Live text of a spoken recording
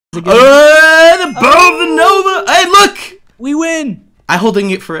The bow of the Nova! Hey, look! We win! I'm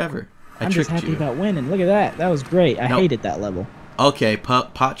holding it forever. I'm just happy about winning. Look at that. That was great. I hated that level. Okay,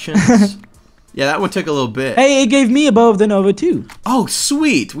 potions. Yeah, that one took a little bit. Hey, it gave me a bow of the Nova too. Oh,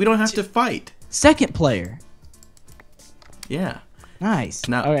 sweet. We don't have to fight. Second player. Yeah. Nice.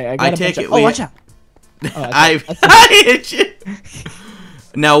 Now, all right, I take it. Oh, watch out. Oh, I hit you.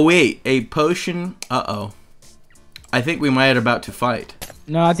 Now, wait. A potion. Uh-oh. I think we might about to fight.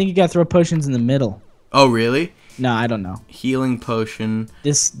 No, I think you gotta throw potions in the middle. Oh, really? No, I don't know. Healing potion.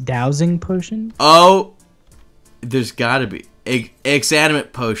 This dowsing potion? Oh, there's gotta be.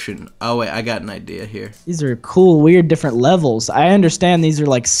 Exanimate potion. Oh, wait, I got an idea here. These are cool, weird, different levels. I understand these are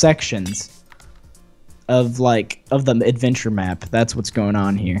like sections of the adventure map. That's what's going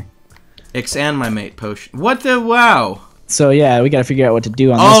on here. Exanimate potion. What the wow? So yeah, we gotta figure out what to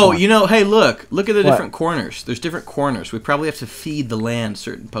do on this one. Oh, you know, hey, look at the different corners. There's different corners. We probably have to feed the land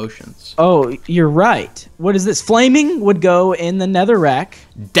certain potions. Oh, you're right. What is this? Flaming would go in the nether rack.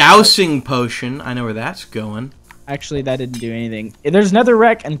 Dowsing potion. I know where that's going. Actually, that didn't do anything. There's nether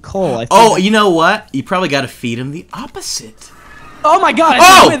rack and coal. I think. Oh, you know what? You probably got to feed him the opposite. Oh my God!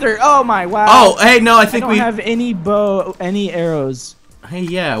 It's a wither. Oh my wow. Oh, hey, no, I think we don't have any bow, any arrows. Hey,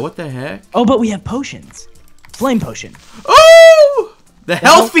 yeah, what the heck? Oh, but we have potions. Flame potion. Oh! The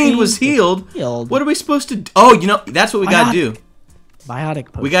health fiend was healed. What are we supposed to do? Oh, you know, that's what we gotta do. Biotic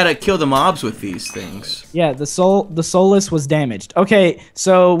potion. We gotta kill the mobs with these things. Yeah, the soulless was damaged. Okay,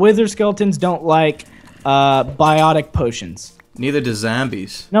 so wither skeletons don't like biotic potions. Neither do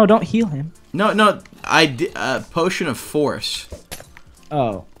zombies. No, don't heal him. No, I did potion of force.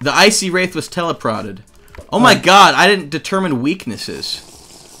 Oh. The icy wraith was teleported. Oh my God, I didn't determine weaknesses.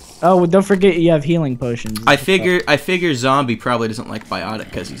 Oh, well, don't forget you have healing potions. I figure zombie probably doesn't like biotic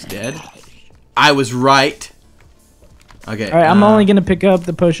because he's dead. I was right. Okay. All right, I'm only gonna pick up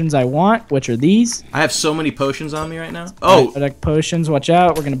the potions I want, which are these. I have so many potions on me right now. Oh. Biotic potions. Watch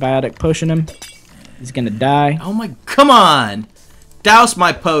out. We're gonna biotic potion him. He's gonna die. Oh my! Come on! Douse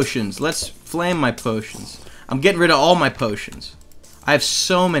my potions. Let's flame my potions. I'm getting rid of all my potions. I have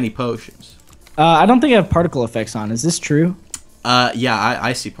so many potions. I don't think I have particle effects on. Is this true? Yeah,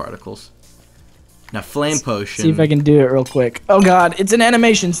 I see particles. Now, flame potion. See if I can do it real quick. Oh God, it's in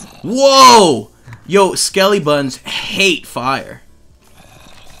animations. Whoa! Yo, Skelly Buns hate fire.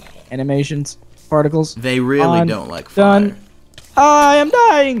 Animations, particles. They really don't like fire. Done. I am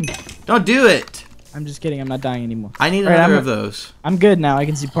dying. Don't do it. I'm just kidding. I'm not dying anymore. I need another of those. I'm good now. I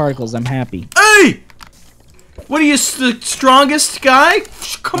can see particles. I'm happy. Hey! What are you, the strongest guy?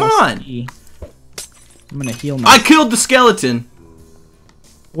 Come on. I'm gonna heal myself. I killed the skeleton.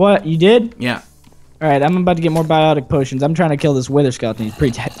 What? You did? Yeah. Alright, I'm about to get more biotic potions. I'm trying to kill this wither skeleton. He's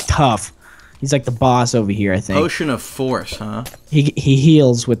pretty tough. He's like the boss over here, I think. Potion of force, huh? He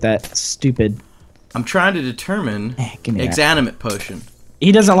heals with that stupid... I'm trying to determine exanimate potion.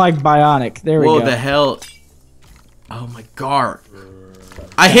 He doesn't like bionic. There we go. Whoa, the hell. Oh my God.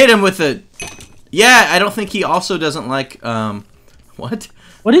 I hit him with a... Yeah, I don't think he also doesn't like... What?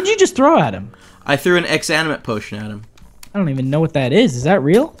 What did you just throw at him? I threw an exanimate potion at him. I don't even know what that is. Is that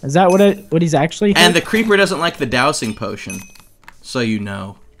real? Is that what he's actually... And the creeper doesn't like the dowsing potion. So you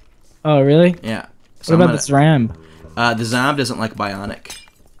know. Oh, really? Yeah. So what about the Zram? The Zom doesn't like bionic.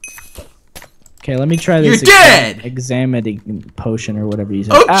 Okay, let me try this. You're dead! Examining potion or whatever you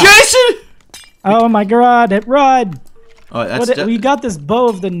said. Oh, Jason! Oh my God, run! Oh, that's we got this bow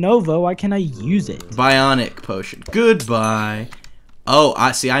of the Nova. Why can't I use it? Bionic potion. Goodbye. Oh,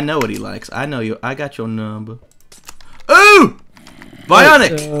 I see. I know what he likes. I know you. I got your number. Ooh!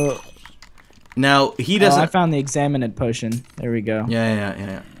 Bionic! So, now, he doesn't... I found the examinate potion. There we go.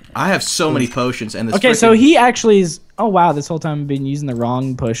 Yeah. I have so many potions and this okay, so he actually is... Oh, wow. This whole time I've been using the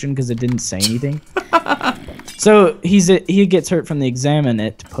wrong potion because it didn't say anything. So, he gets hurt from the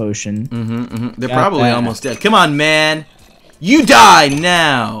examinate potion. They're probably almost dead. Come on, man. You die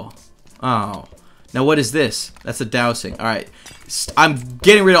now. Oh. Now, what is this? That's a dowsing. All right. I'm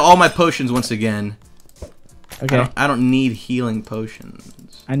getting rid of all my potions once again. Okay. I don't need healing potions.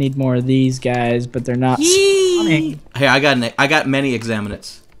 I need more of these guys, but they're not spawning. Hey, I got many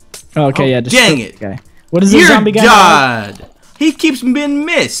examinates. Oh, okay, yeah. Just dang it! Okay. What is this zombie guy? You're dead. He keeps being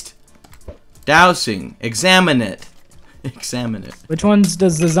missed. Dowsing. Examine it. Examine it. Which ones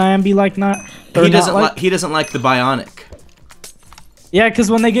does the zombie like? He doesn't like. He doesn't like the bionic. Yeah,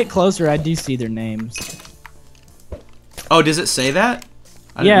 because when they get closer, I do see their names. Oh, does it say that?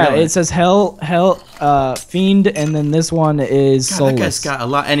 Yeah, it says hell, fiend, and then this one is soulless. That guy's got a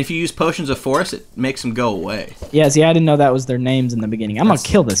lot, and if you use potions of force, it makes them go away. Yeah, see, I didn't know that was their names in the beginning. I'm gonna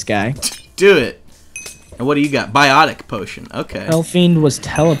kill this guy. Do it. And what do you got? Biotic potion. Okay. Hellfiend was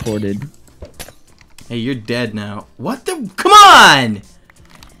teleported. Hey, you're dead now. What the? Come on!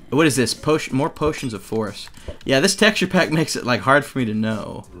 What is this? Potion? More potions of force. Yeah, this texture pack makes it like hard for me to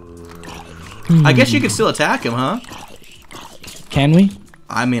know. I guess you can still attack him, huh? Can we?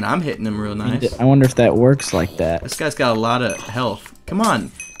 I mean, I'm hitting him real nice. I wonder if that works like that. This guy's got a lot of health. Come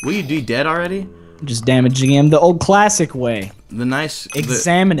on. Will you be dead already? Just damaging him the old classic way. The nice...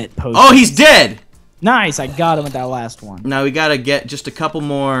 Examine it potion. Oh, he's dead! Nice, I got him with that last one. Now we gotta get just a couple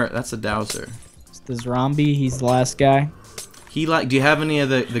more... That's a dowser. It's the zombie, he's the last guy. Do you have any of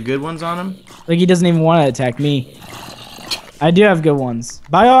the good ones on him? Like, he doesn't even want to attack me. I do have good ones.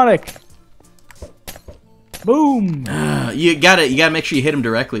 Biotic! Boom! You gotta make sure you hit him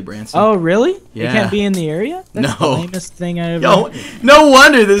directly, Branson. Oh, really? Yeah. It can't be in the area? That's the No. lamest thing I ever Yo, heard. no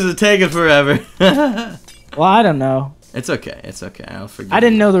wonder this is taking forever. Well, I don't know. It's okay. It's okay. I'll forgive I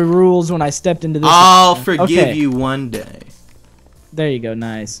didn't know the rules when I stepped into this. I'll forgive you one day. There you go,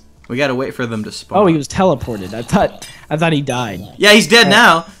 nice. We gotta wait for them to spawn. Oh, he was teleported. I thought he died. Yeah, he's dead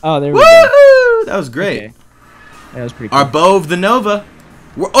now. Oh, there we Woo! go. That was great. Okay. That was pretty cool. Our bow of the Nova.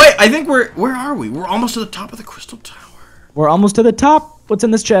 Wait, I think where are we? We're almost to the top of the crystal tower. We're almost to the top. What's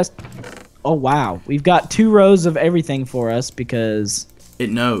in this chest? Oh, wow. We've got 2 rows of everything for us because It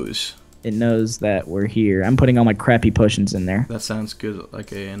knows. it knows that we're here. I'm putting all my crappy potions in there. That sounds good,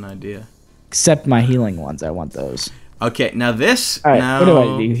 like an idea. Except my healing ones. I want those. Okay, now this. All right, now... what do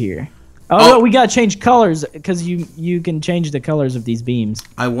I do here? Oh, no, we got to change colors because you can change the colors of these beams.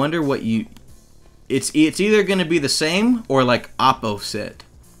 I wonder what you... It's either going to be the same or like opposite.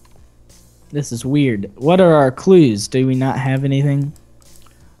 This is weird. What are our clues? Do we not have anything?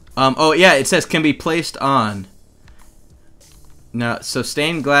 Oh yeah, it says can be placed on. Now, so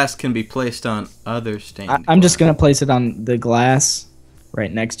stained glass can be placed on other stained. I'm just gonna place it on the glass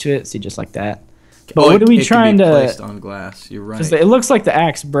right next to it. See, just like that. But Oh, what are we it trying can be to? placed on glass. You're right. Because it looks like the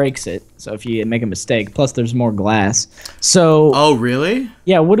axe breaks it. So if you make a mistake, plus there's more glass. So Oh really?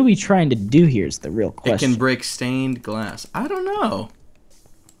 yeah, what are we trying to do here? Is the real It question. can break stained glass. I don't know.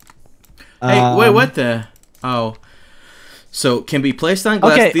 Hey, wait, what the? Oh. So, can be placed on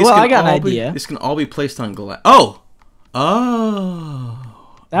glass. Okay, well, I got an idea. This can all be placed on glass. Oh!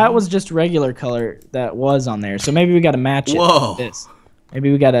 Oh. That was just regular color that was on there. So maybe we got to match it Whoa. with this.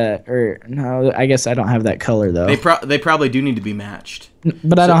 Maybe we got to, or no, I guess I don't have that color though. They probably do need to be matched.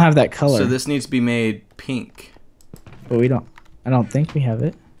 But I don't have that color. So this needs to be made pink. But I don't think we have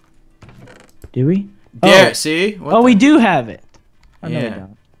it. Do we? There, see? What Oh, we do have it. Oh, no, we Yeah.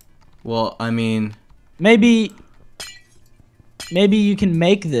 don't. Well, I mean... Maybe you can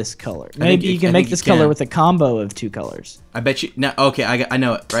make this color. Maybe you can make this color with a combo of 2 colors. I bet you... No, okay, I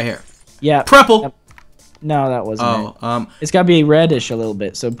know it. Right here. Yeah. Purple! No, that wasn't Oh, it. It's got to be reddish a little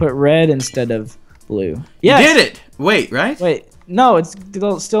bit. So put red instead of blue. You did it! Wait, right? Wait. No, it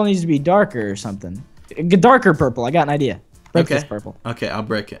still needs to be darker or something. Darker purple. I got an idea. Break this purple. Okay, I'll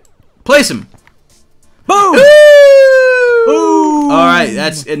break it. Place him! Boom! Ooh! Alright,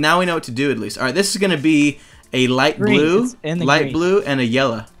 now we know what to do at least. Alright, this is going to be a light Green. blue, It's in the light green. blue, and a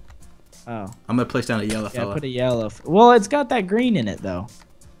yellow. Oh. I'm going to place down a yellow Yeah, fella. put a yellow. Well, it's got that green in it, though.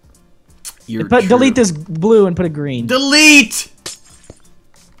 You're Delete this blue and put a green. Delete!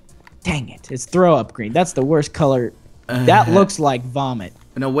 Dang it. It's throw up green. That's the worst color. That looks like vomit.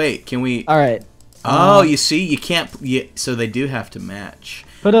 No, wait. Can we... All right. Oh, you see? You can't... So they do have to match.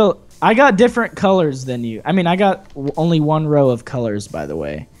 I got different colors than you. I mean, I got only 1 row of colors, by the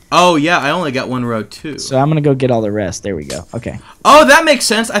way. Oh, yeah. I only got 1 row, too. So I'm going to go get all the rest. There we go. Okay. Oh, that makes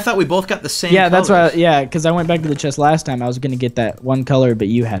sense. I thought we both got the same Yeah, that's colors. why. Yeah, because I went back to the chest last time. I was going to get that 1 color, but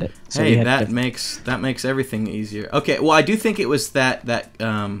you had it. So we Hey, had that different. makes everything easier. Okay, well, I do think it was that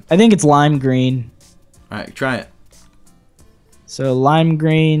I think it's lime green. All right, try it. So lime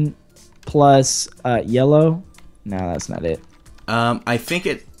green plus yellow. No, that's not it. I think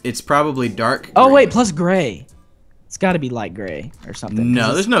it's probably dark. Oh green. wait, plus gray. It's got to be light gray or something.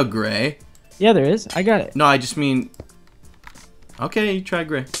 No, there's no gray. Yeah, there is. I got it. No, I just mean. Okay, you try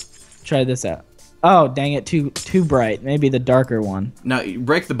gray. Try this out. Oh, dang it, too bright. Maybe the darker one. Now you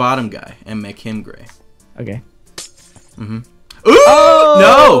break the bottom guy and make him gray. Okay. Ooh!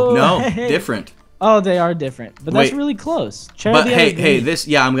 Oh! No, Hey. different. Oh, they are different, but that's Wait. really close. Try But the hey, other hey, green. this.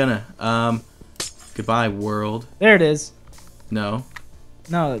 Yeah, I'm gonna. Goodbye, world. There it is. No.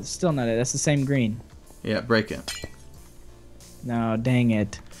 No, it's still not it. That's the same green. Yeah, break it. No, dang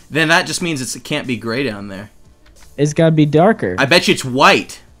it. Then that just means it can't be gray down there. It's got to be darker. I bet you it's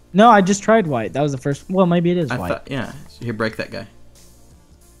white. No, I just tried white. That was the first. Well, maybe it is white. Yeah. Here, break that guy.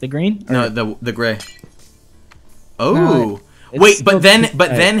 The green? No, the gray. Oh. No, it's Wait, still but then too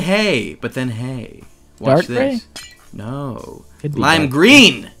bright. hey. Watch Dark gray? this. No. Could be Lime dark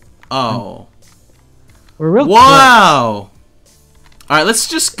green. Oh. We're real close. Wow. All right, let's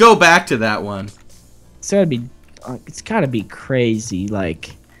just go back to that one. It's gotta be crazy.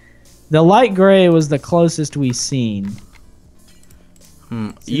 Like, the light gray was the closest we seen.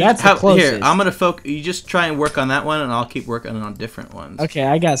 See, that's the closest. Here, I'm gonna focus. You just try and work on that one, and I'll keep working on different ones. Okay,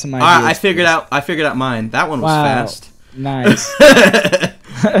 I got some ideas. All right, I figured out mine. That one was fast. Nice.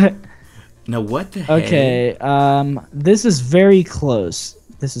 Now what the heck? Okay, this is very close.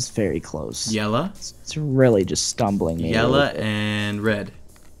 This is very close. Yellow. It's really just stumbling me. Yellow and red.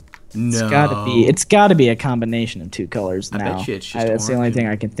 No. It's gotta be a combination of two colors now. I bet you it's just That's the only orange thing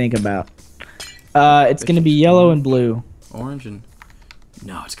I can think about. It's gonna be yellow and blue. Orange and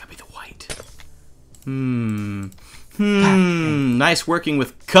no, it's gotta be the white. Nice working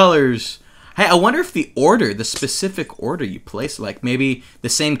with colors. Hey, I wonder if the specific order you place, like maybe the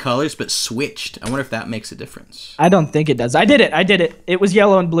same colors but switched. I wonder if that makes a difference. I don't think it does. I did it. It was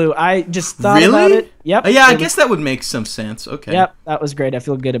yellow and blue. I just thought about it. Yep. Yeah, I guess that would make some sense. Okay. Yep, that was great. I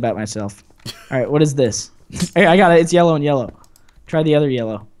feel good about myself. All right, what is this? Hey, I got it. It's yellow and yellow. Try the other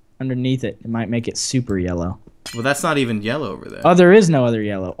yellow underneath it. It might make it super yellow. Well, that's not even yellow over there. Oh, there is no other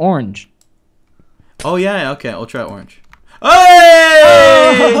yellow. Orange. Oh, yeah, okay. I'll try orange.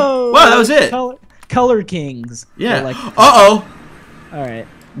 Hey! Oh, wow, that was it. Color kings. Yeah. Like, uh-oh. All right.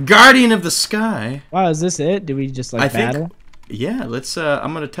 Guardian of the Sky. Wow, is this it? Do we just, like, battle? Yeah, let's,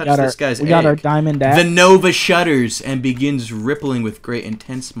 I'm going to touch this guy's egg. We got our diamond dash. The Nova shudders and begins rippling with great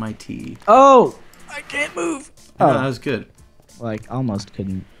intense mighty. Oh! I can't move. Oh, that was good. Like, almost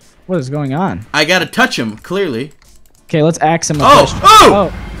couldn't. What is going on? I got to touch him, clearly. Okay, let's axe him. Oh!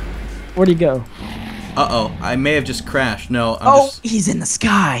 Where'd he go? Uh-oh, I may have just crashed. No, He's in the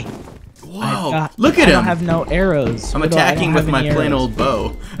sky. Whoa, look at him. I don't have no arrows. I'm attacking with my plain old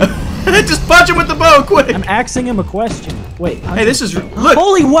bow. Just punch him with the bow, quick. I'm axing him a question. Wait. Hey, this is, look.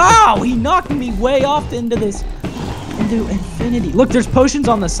 Holy wow, he knocked me way off into infinity. Look, there's potions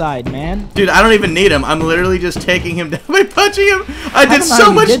on the side, man. Dude, I don't even need him. I'm literally just taking him down by punching him. I did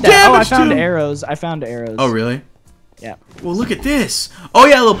so much damage to him. I found arrows. Oh, really? Yeah. Well, look at this. Oh,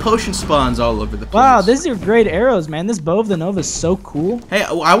 yeah, little potion spawns all over the place. Wow, these are great arrows, man. This bow of the Nova is so cool. Hey,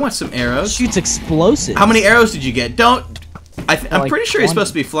 I want some arrows. Shoots explosives. How many arrows did you get? I'm like pretty sure 20. he's supposed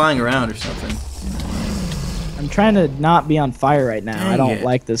to be flying around or something. I'm trying to not be on fire right now. Dang I don't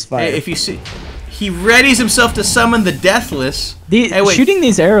like this fire. Hey, if you see, he readies himself to summon the Deathless. Shooting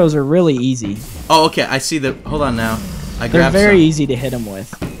these arrows are really easy. Oh, okay. I see the. Hold on now. They're very easy to hit him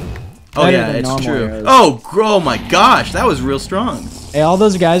with. Oh yeah, it's true. Arrows. Oh my gosh, that was real strong. Hey, all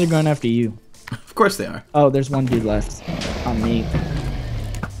those guys are going after you. Of course they are. Oh, there's one dude left on me.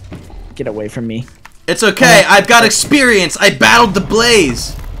 Get away from me. It's okay. I've got experience. I battled the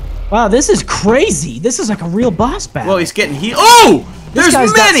Blaze. Wow, this is crazy. This is like a real boss battle. Well, he's getting healed. Oh, there's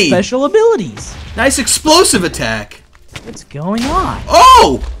many. Got special abilities. Nice explosive attack. What's going on?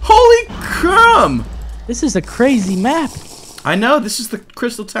 Oh, holy crumb. This is a crazy map. I know, this is the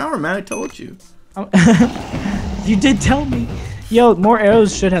Crystal Tower, man. I told you. You did tell me. Yo, more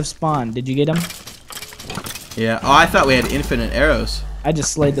arrows should have spawned. Did you get them? Yeah. Oh, I thought we had infinite arrows. I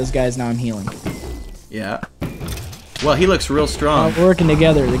just slayed those guys. Now I'm healing. Yeah. Well, he looks real strong. We're working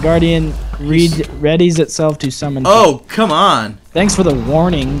together. The Guardian readies itself to summon. Oh, come on. Thanks for the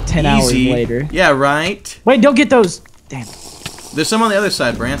warning 10 hours later. Yeah, right? Wait, don't get those. Damn. There's some on the other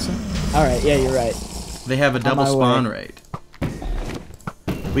side, Branson. Alright, yeah, you're right. They have a double spawn rate.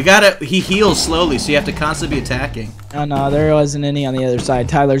 He heals slowly, so you have to constantly be attacking. Oh no, there wasn't any on the other side.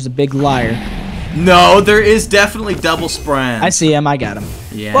 Tyler's a big liar. No, there is definitely double sprans. I see him, I got him.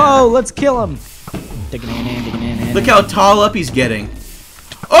 Yeah. Whoa, let's kill him. Look how tall up he's getting.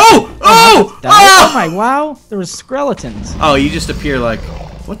 Oh! Oh! Oh my, wow, there was skeletons. Oh, you just appear like,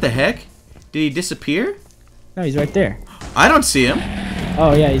 what the heck? Did he disappear? No, he's right there. I don't see him.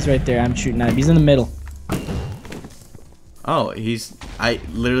 Oh yeah, he's right there. I'm shooting at him. He's in the middle. Oh, he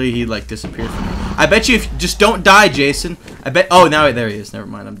like disappeared from me. I bet you if just don't die, Jason. Oh, now there he is. Never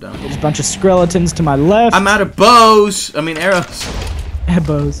mind, I'm done. There's a bunch of skeletons to my left. I'm out of bows. I mean arrows.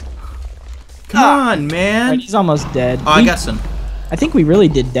 Bows. Come on, man. Right, he's almost dead. Oh, I got some. I think we really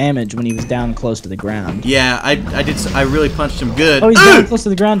did damage when he was down close to the ground. Yeah, I did. I really punched him good. Oh, he's down close to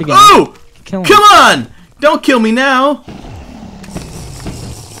the ground again. Oh! Kill him. Come on! Don't kill me now.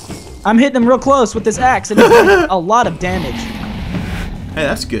 I'm hitting him real close with this axe, and he's doing a lot of damage. Hey,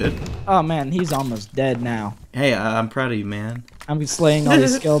 that's good. Oh man, he's almost dead now. Hey, I'm proud of you, man. I'm slaying all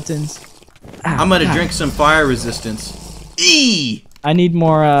these skeletons. I'm gonna drink some fire resistance. Eee! I need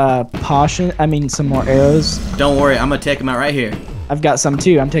more some more arrows. Don't worry, I'm gonna take them out right here. I've got some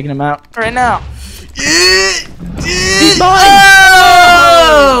too. I'm taking them out right now. He's mine!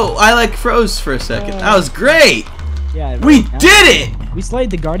 Oh! I like froze for a second. That was great. Yeah, We did it. We slayed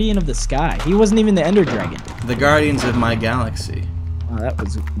the Guardian of the Sky. He wasn't even the Ender Dragon. The Guardians of my galaxy. Wow, that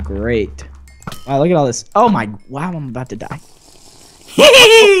was great. Wow, look at all this. Oh my, wow, I'm about to die.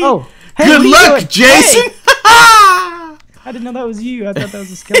 Oh, hey, good luck, Jason. Hey! I didn't know that was you. I thought that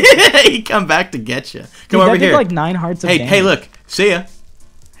was a skeleton. He come back to get you. Come Dude, over that did here. like 9 hearts of damage. Hey, look. See ya.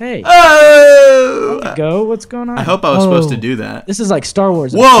 Hey. Oh! There we go. What's going on? I hope I was supposed to do that. This is like Star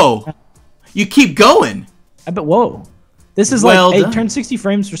Wars. Whoa! You keep going. I bet. Whoa. This is Well like, hey, done. turn 60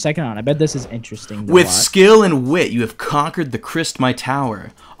 frames per second on. I bet this is interesting to With watch. skill and wit, you have conquered the Christ my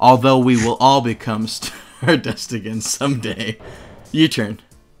tower. Although we will all become stardust again someday. Your turn.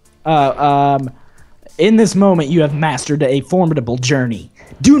 In this moment, you have mastered a formidable journey.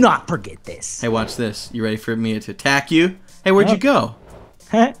 Do not forget this. Hey, watch this. You ready for me to attack you? Hey, where'd you go?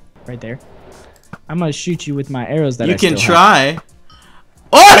 Right there. I'm gonna shoot you with my arrows that You I can still try.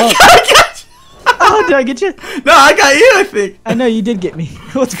 Oh, I got you! Oh, did I get you? No, I got you, I think. I know you did get me.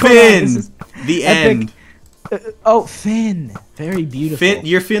 What's going on? Finn. This is The epic. end. Oh, Finn. Very beautiful. Finn,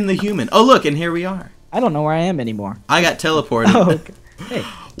 you're Finn the human. Oh, look, and here we are. I don't know where I am anymore. I got teleported. Oh, okay. Hey.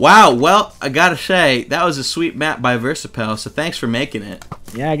 Wow, well, I gotta say, that was a sweet map by Versepelles, so thanks for making it.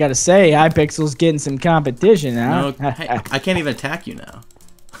 Yeah, I gotta say, Hypixel's getting some competition now. No, hey, I can't even attack you now.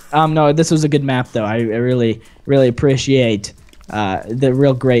 No, this was a good map, though. I really, really appreciate the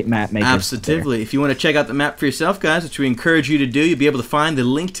real great map maker. Absolutely. If you want to check out the map for yourself, guys, which we encourage you to do, you'll be able to find the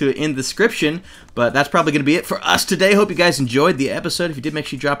link to it in the description. But that's probably going to be it for us today. Hope you guys enjoyed the episode. If you did, make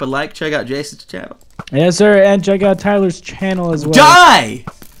sure you drop a like. Check out Jason's channel. Yes, sir, and check out Tyler's channel as well. Die!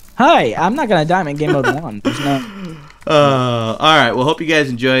 Hi, I'm not gonna die in game mode 1. There's no. Alright, well, hope you guys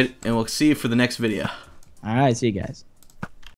enjoyed, and we'll see you for the next video. Alright, see you guys.